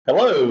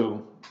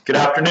Hello, good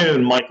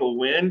afternoon. Michael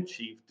Wynn,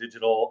 Chief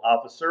Digital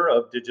Officer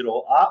of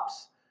Digital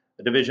Ops,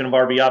 a division of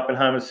RB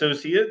Oppenheim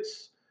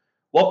Associates.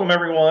 Welcome,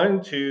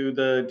 everyone, to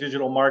the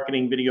Digital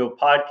Marketing Video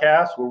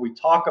Podcast, where we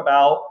talk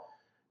about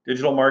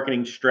digital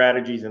marketing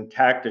strategies and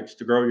tactics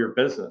to grow your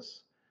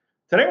business.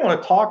 Today, I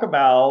want to talk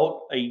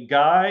about a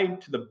guide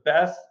to the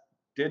best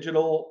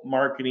digital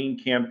marketing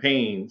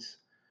campaigns,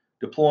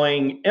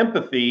 deploying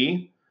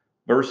empathy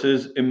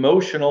versus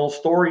emotional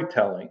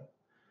storytelling.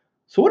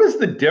 So, what is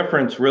the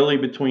difference really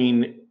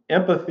between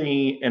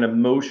empathy and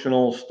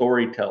emotional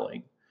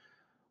storytelling?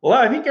 Well,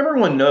 I think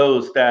everyone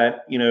knows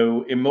that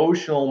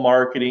emotional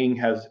marketing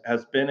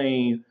has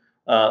been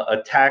a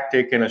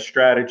tactic and a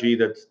strategy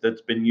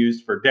that's been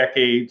used for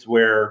decades,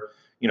 where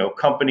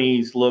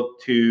companies look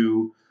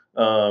to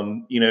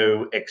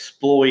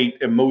exploit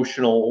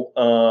emotional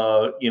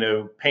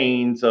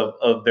pains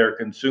of their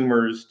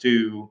consumers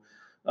to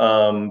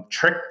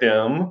trick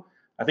them.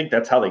 I think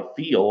that's how they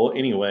feel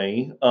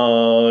anyway,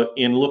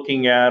 in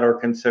looking at or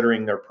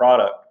considering their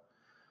product.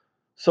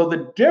 So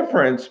the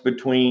difference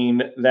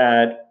between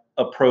that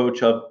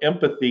approach of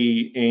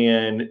empathy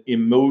and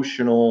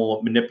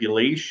emotional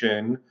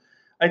manipulation,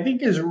 I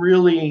think, is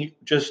really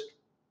just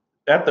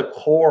at the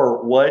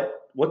core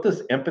what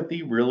does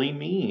empathy really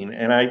mean?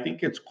 And I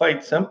think it's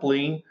quite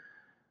simply,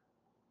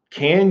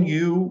 can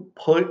you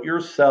put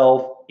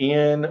yourself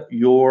in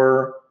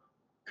your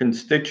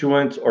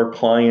constituents or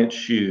clients'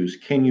 shoes?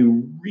 Can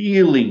you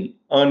really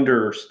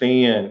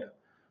understand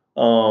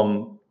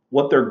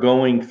what they're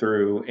going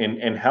through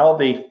and how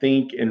they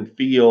think and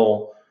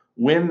feel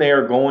when they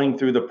are going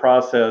through the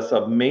process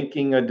of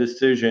making a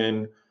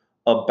decision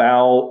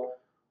about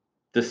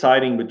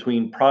deciding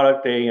between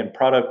product A and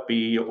product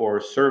B,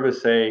 or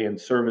service A and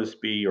service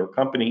B, or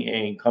company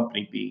A and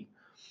company B?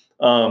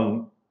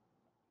 Um,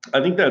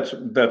 I think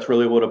that's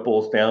really what it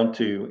boils down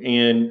to.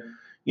 And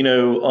you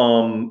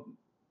know,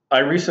 I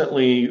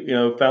recently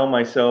found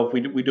myself.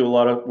 We do a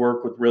lot of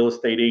work with real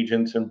estate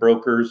agents and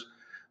brokers,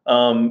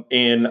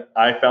 and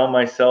I found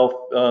myself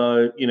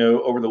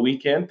over the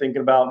weekend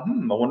thinking about,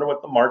 I wonder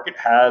what the market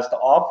has to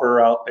offer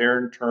out there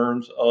in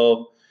terms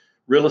of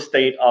real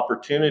estate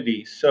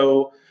opportunities.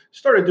 So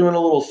started doing a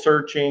little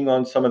searching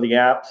on some of the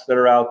apps that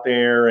are out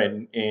there,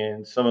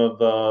 and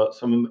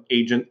some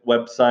agent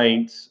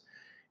websites.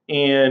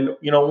 And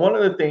one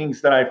of the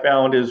things that I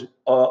found is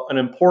an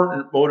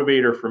important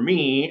motivator for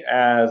me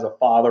as a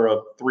father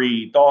of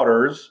three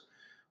daughters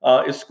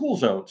is school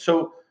zone.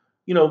 So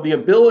the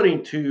ability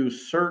to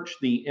search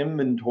the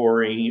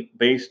inventory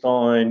based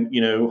on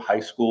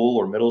high school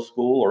or middle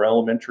school or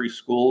elementary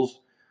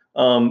schools,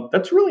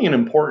 that's really an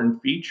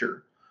important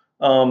feature.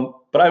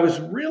 But I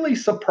was really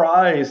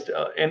surprised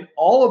in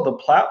all of the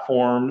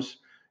platforms.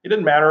 It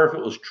didn't matter if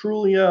it was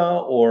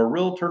Trulia or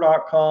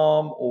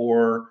Realtor.com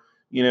or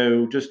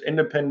just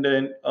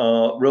independent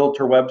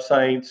realtor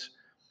websites.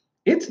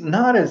 It's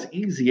not as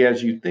easy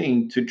as you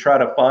think to try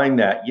to find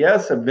that.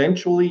 Yes,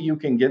 eventually you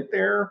can get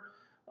there,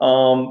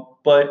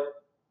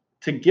 but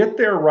to get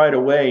there right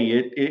away,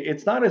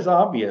 it's not as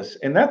obvious,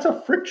 and that's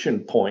a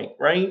friction point,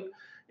 right?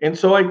 And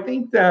so I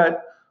think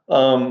that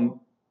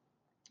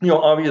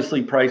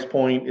obviously price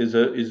point is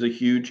a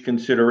huge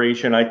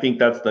consideration. I think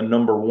that's the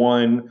number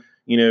one,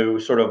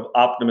 sort of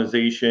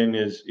optimization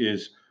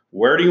is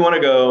where do you want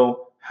to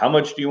go? How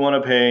much do you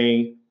want to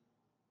pay?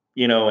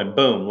 And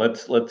boom,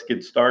 let's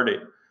get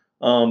started.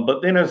 But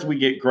then as we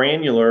get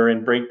granular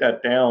and break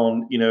that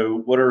down,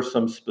 what are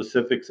some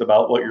specifics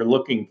about what you're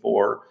looking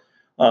for?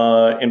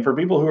 And for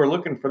people who are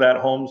looking for that,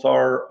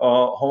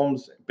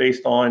 homes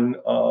based on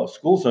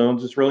school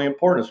zones is really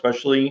important,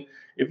 especially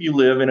if you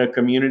live in a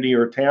community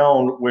or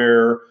town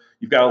where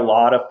you've got a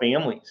lot of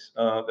families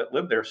that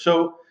live there.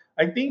 So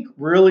I think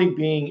really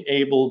being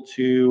able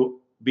to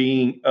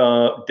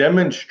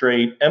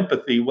demonstrate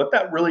empathy. What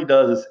that really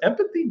does is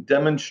empathy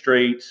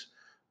demonstrates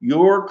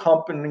your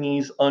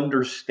company's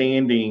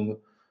understanding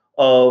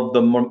of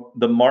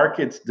the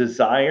market's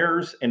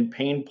desires and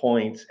pain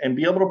points, and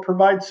be able to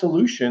provide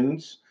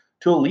solutions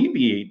to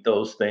alleviate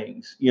those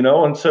things.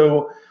 And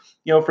so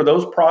for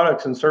those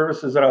products and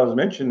services that I was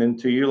mentioning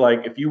to you,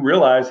 like if you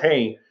realize,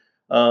 hey,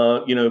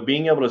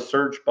 being able to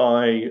search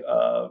by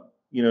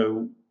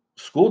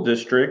school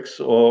districts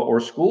or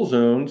school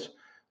zones,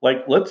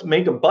 like let's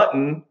make a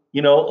button a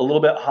little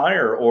bit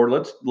higher, or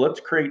let's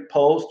create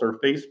posts or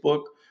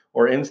Facebook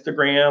or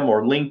Instagram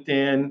or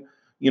LinkedIn,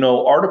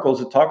 articles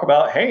that talk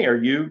about, hey, are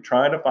you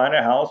trying to find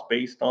a house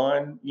based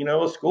on,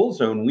 a school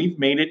zone? We've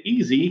made it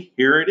easy.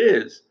 Here it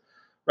is.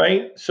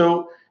 Right.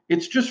 So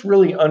it's just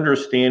really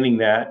understanding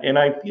that. And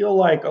I feel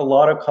like a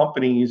lot of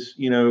companies,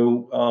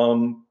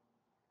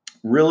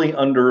 really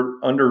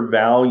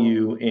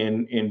undervalue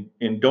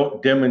and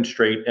don't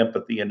demonstrate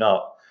empathy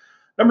enough.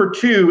 Number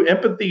two,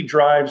 empathy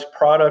drives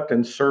product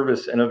and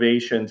service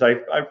innovations. I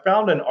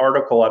found an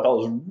article I thought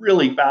was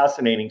really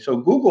fascinating. So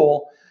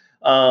Google,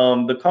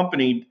 the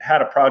company,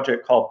 had a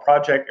project called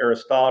Project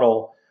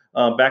Aristotle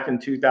back in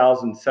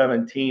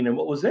 2017. And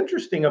what was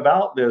interesting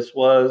about this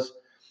was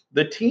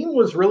the team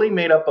was really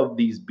made up of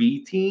these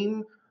B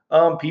team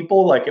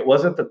people. Like it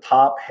wasn't the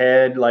top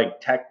head, like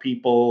tech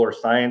people or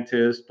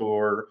scientists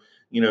or,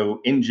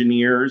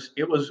 engineers.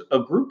 It was a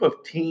group of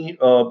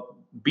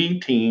B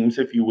teams,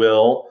 if you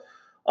will,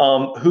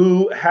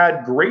 who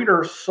had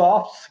greater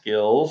soft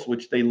skills,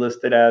 which they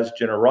listed as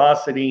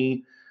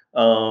generosity,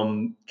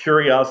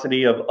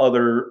 curiosity of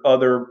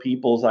other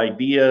people's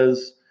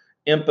ideas,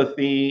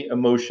 empathy,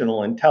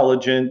 emotional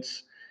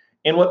intelligence.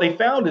 And what they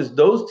found is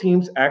those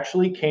teams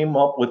actually came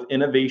up with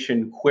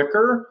innovation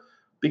quicker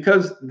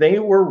because they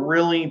were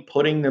really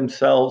putting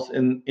themselves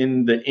in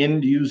the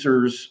end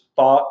user's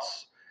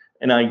thoughts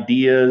and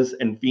ideas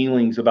and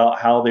feelings about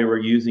how they were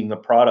using the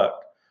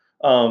product.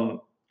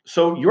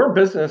 So your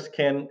business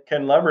can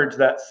leverage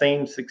that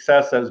same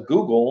success as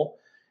Google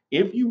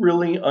if you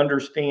really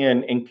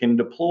understand and can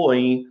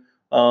deploy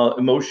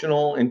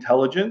emotional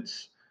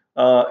intelligence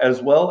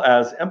as well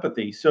as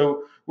empathy.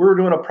 So we're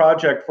doing a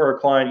project for a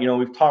client.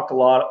 We've talked a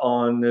lot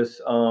on this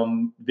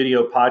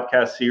video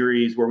podcast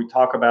series where we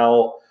talk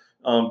about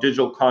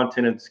digital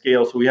content and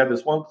scale. So we had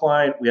this one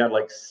client, we had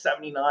like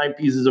 79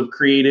 pieces of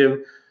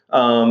creative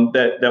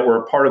that were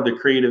a part of the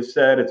creative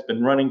set. It's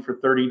been running for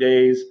 30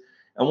 days.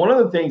 And one of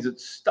the things that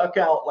stuck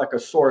out like a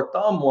sore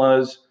thumb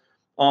was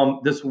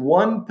this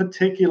one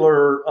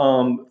particular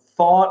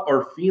thought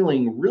or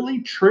feeling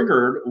really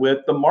triggered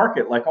with the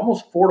market, like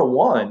almost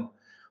 4-1.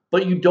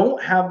 But you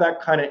don't have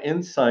that kind of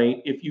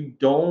insight if you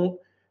don't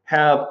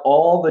have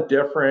all the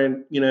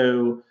different,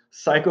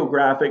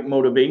 psychographic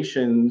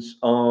motivations,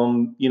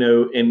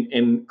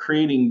 in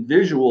creating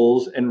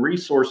visuals and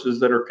resources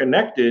that are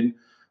connected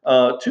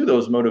to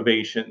those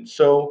motivations.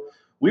 So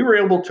we were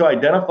able to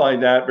identify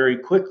that very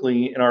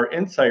quickly in our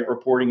insight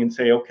reporting and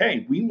say,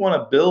 okay, we want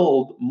to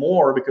build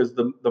more because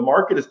the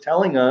market is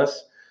telling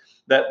us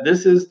that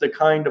this is the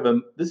kind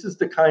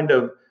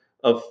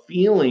of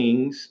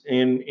feelings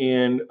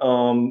and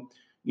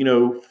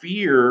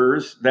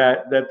fears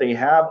that they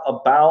have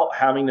about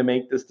having to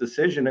make this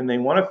decision, and they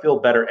want to feel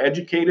better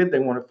educated, they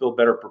want to feel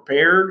better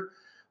prepared.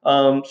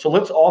 So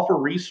let's offer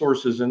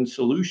resources and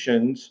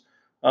solutions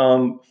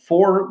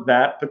for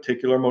that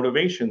particular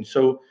motivation.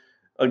 So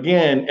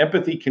again,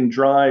 empathy can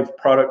drive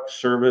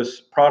products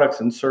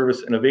and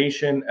service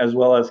innovation, as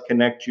well as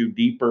connect you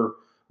deeper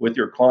with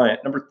your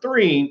client. Number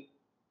three,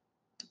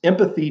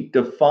 empathy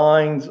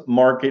defines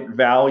market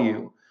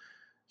value.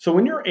 So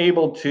when you're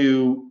able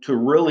to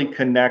really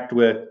connect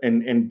with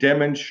and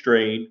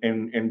demonstrate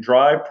and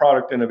drive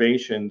product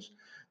innovations,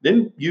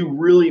 then you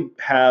really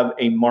have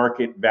a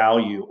market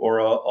value or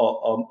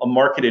a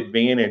market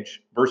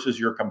advantage versus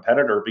your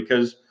competitor.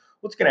 Because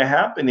what's going to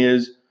happen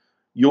is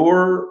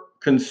your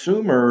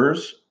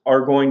consumers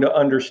are going to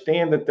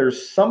understand that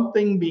there's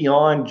something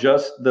beyond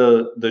just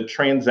the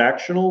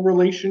transactional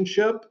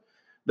relationship,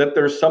 that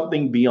there's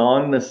something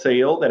beyond the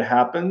sale that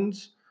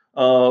happens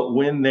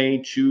when they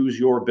choose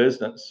your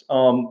business.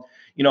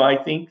 I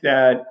think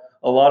that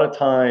a lot of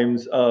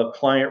times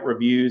client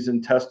reviews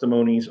and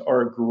testimonies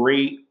are a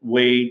great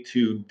way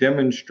to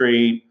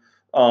demonstrate,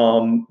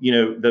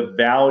 the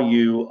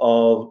value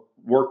of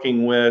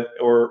working with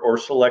or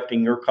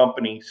selecting your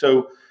company.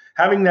 So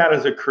having that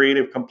as a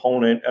creative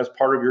component as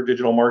part of your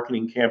digital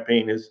marketing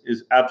campaign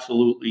is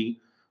absolutely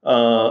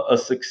a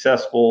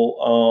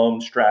successful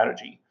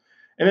strategy.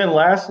 And then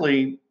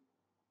lastly,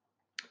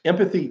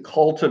 empathy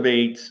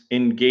cultivates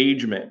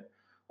engagement.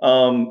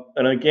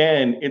 And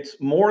again, it's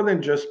more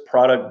than just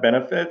product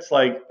benefits.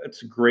 Like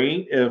it's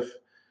great if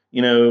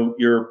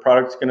your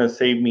product's going to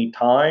save me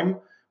time,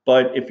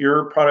 but if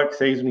your product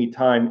saves me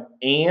time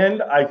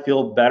and I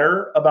feel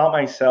better about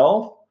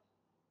myself,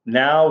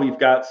 now we've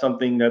got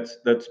something that's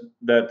a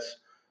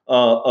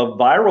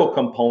viral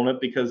component.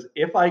 Because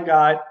if I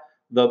got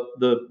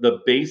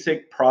the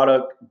basic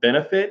product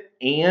benefit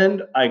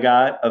and I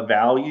got a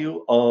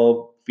value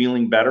of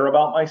feeling better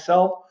about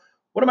myself,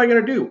 what am I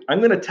going to do? I'm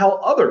going to tell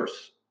others,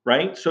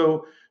 right?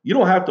 So you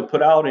don't have to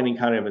put out any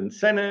kind of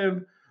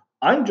incentive.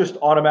 I'm just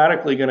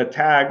automatically going to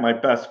tag my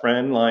best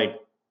friend, like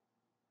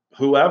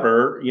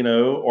whoever,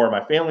 or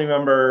my family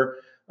member,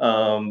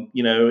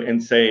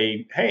 and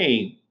say,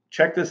 hey,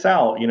 check this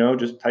out,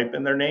 just type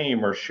in their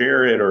name or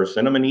share it or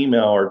send them an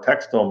email or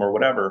text them or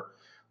whatever.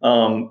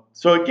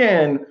 So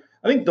again,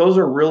 I think those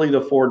are really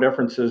the four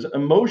differences.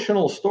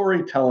 Emotional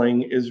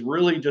storytelling is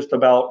really just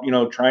about,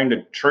 trying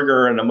to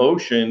trigger an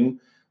emotion.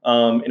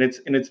 And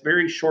it's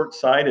very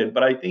short-sighted,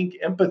 but I think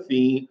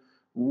empathy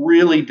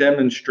really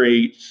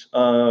demonstrates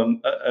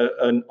an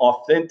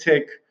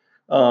authentic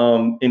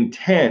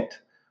intent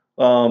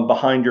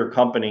behind your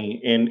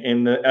company.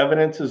 And the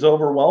evidence is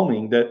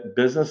overwhelming that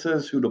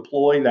businesses who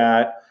deploy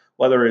that,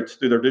 whether it's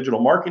through their digital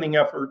marketing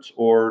efforts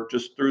or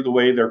just through the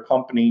way their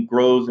company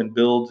grows and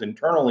builds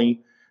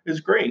internally, is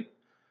great.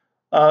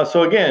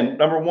 So again,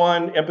 number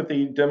one,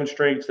 empathy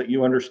demonstrates that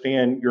you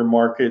understand your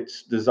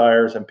market's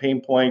desires and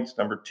pain points.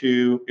 Number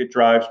two, it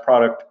drives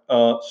product,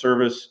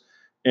 service,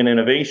 and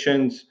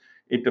innovations.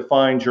 It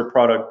defines your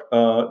product,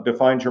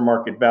 defines your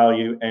market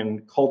value,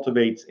 and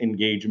cultivates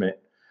engagement.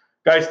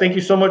 Guys, thank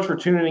you so much for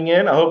tuning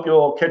in. I hope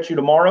you'll catch you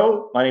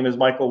tomorrow. My name is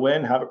Michael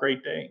Wynn. Have a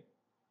great day.